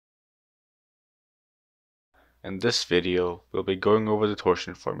In this video, we'll be going over the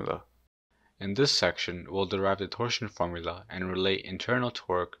torsion formula. In this section, we'll derive the torsion formula and relate internal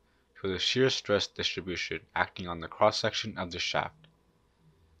torque to the shear stress distribution acting on the cross-section of the shaft.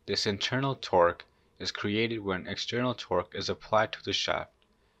 This internal torque is created when external torque is applied to the shaft.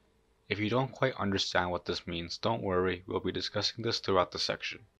 If you don't quite understand what this means, don't worry, we'll be discussing this throughout the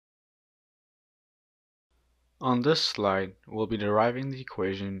section. On this slide, we'll be deriving the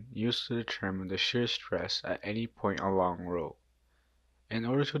equation used to determine the shear stress at any point along ρ. In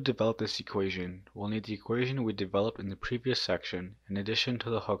order to develop this equation, we'll need the equation we developed in the previous section in addition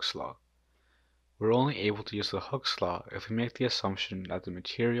to the Hooke's law. We're only able to use the Hooke's law if we make the assumption that the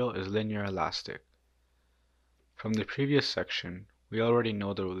material is linear elastic. From the previous section, we already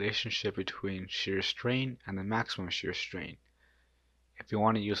know the relationship between shear strain and the maximum shear strain. If we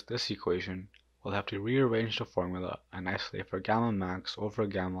want to use this equation, we'll have to rearrange the formula and isolate for gamma max over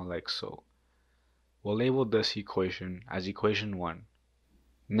gamma like so. We'll label this equation as equation 1.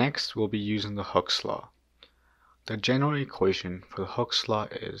 Next, we'll be using the Hooke's law. The general equation for the Hooke's law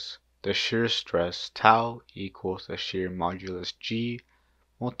is the shear stress tau equals the shear modulus G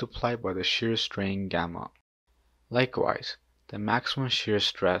multiplied by the shear strain gamma. Likewise, the maximum shear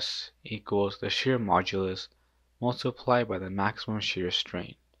stress equals the shear modulus multiplied by the maximum shear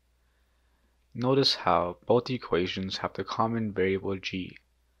strain. Notice how both equations have the common variable G.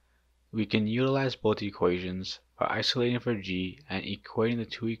 We can utilize both equations by isolating for G and equating the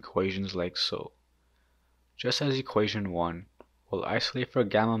two equations like so. Just as equation 1, we'll isolate for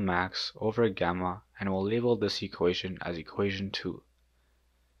gamma max over gamma and we'll label this equation as equation 2.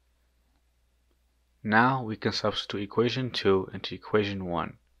 Now we can substitute equation 2 into equation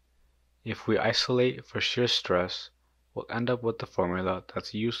 1. If we isolate for shear stress, we'll end up with the formula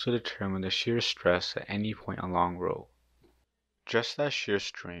that's used to determine the shear stress at any point along ρ. Just as shear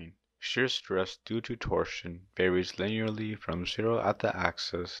strain, shear stress due to torsion varies linearly from 0 at the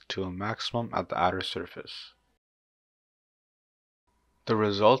axis to a maximum at the outer surface. The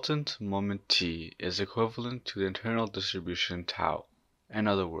resultant moment T is equivalent to the internal distribution tau. In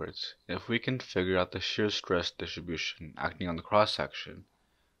other words, if we can figure out the shear stress distribution acting on the cross-section,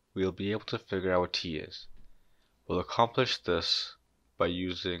 we'll be able to figure out what T is. We'll accomplish this by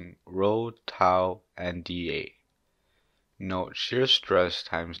using ρ, tau, and dA. Note shear stress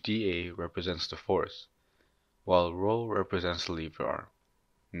times dA represents the force, while ρ represents the lever arm.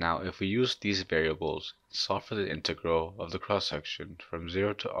 Now if we use these variables and solve for the integral of the cross-section from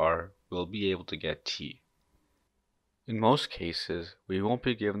 0 to r, we'll be able to get T. In most cases, we won't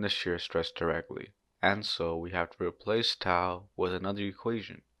be given the shear stress directly, and so we have to replace tau with another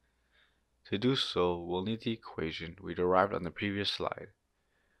equation. To do so, we'll need the equation we derived on the previous slide.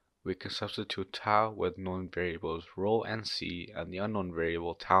 We can substitute tau with known variables ρ and c and the unknown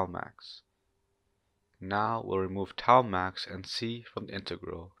variable tau max. Now we'll remove tau max and c from the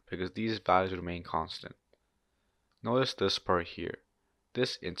integral because these values remain constant. Notice this part here.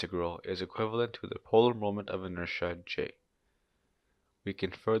 This integral is equivalent to the polar moment of inertia J. We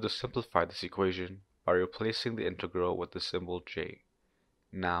can further simplify this equation by replacing the integral with the symbol J.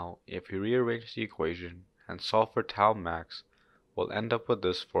 Now, if we rearrange the equation and solve for tau max, we'll end up with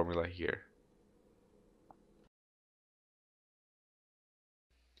this formula here.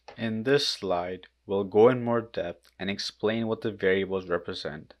 In this slide, we'll go in more depth and explain what the variables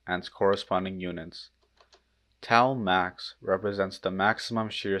represent and its corresponding units. Tau max represents the maximum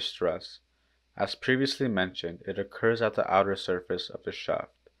shear stress. As previously mentioned, it occurs at the outer surface of the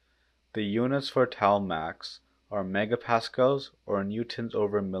shaft. The units for tau max are megapascals or newtons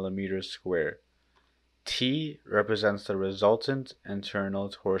over millimeters squared. T represents the resultant internal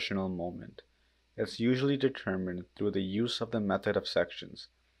torsional moment. It's usually determined through the use of the method of sections.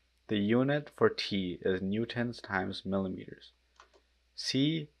 The unit for T is newtons times millimeters.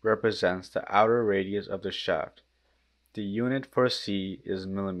 C represents the outer radius of the shaft. The unit for C is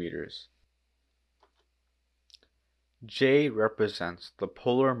millimeters. J represents the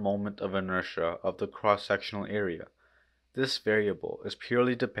polar moment of inertia of the cross-sectional area. This variable is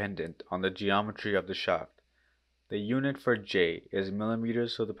purely dependent on the geometry of the shaft. The unit for J is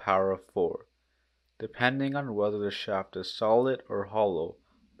millimeters to the power of 4. Depending on whether the shaft is solid or hollow,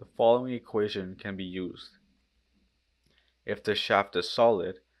 the following equation can be used. If the shaft is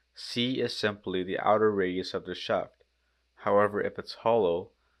solid, C is simply the outer radius of the shaft. However, if it's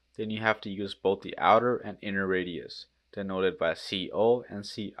hollow, then you have to use both the outer and inner radius, denoted by CO and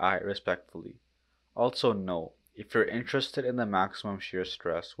CI respectively. Also note, if you're interested in the maximum shear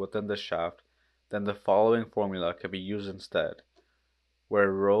stress within the shaft, then the following formula can be used instead,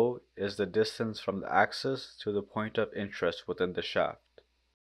 where ρ is the distance from the axis to the point of interest within the shaft.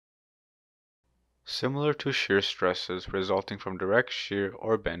 Similar to shear stresses resulting from direct shear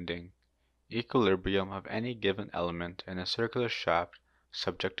or bending, equilibrium of any given element in a circular shaft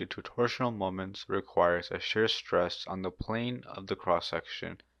subjected to torsional moments requires a shear stress on the plane of the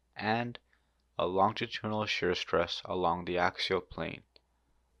cross-section and a longitudinal shear stress along the axial plane.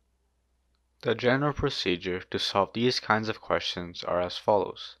 The general procedure to solve these kinds of questions are as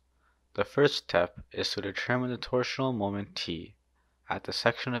follows. The first step is to determine the torsional moment T at the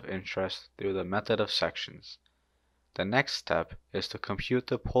section of interest through the method of sections. The next step is to compute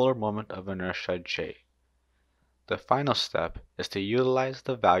the polar moment of inertia J. The final step is to utilize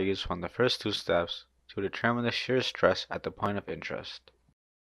the values from the first two steps to determine the shear stress at the point of interest.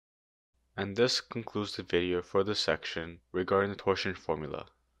 And this concludes the video for this section regarding the torsion formula.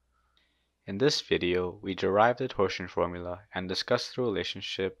 In this video, we derived the torsion formula and discussed the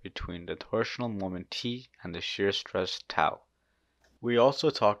relationship between the torsional moment T and the shear stress tau. We also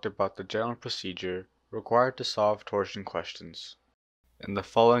talked about the general procedure required to solve torsion questions. In the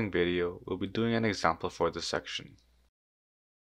following video, we'll be doing an example for this section.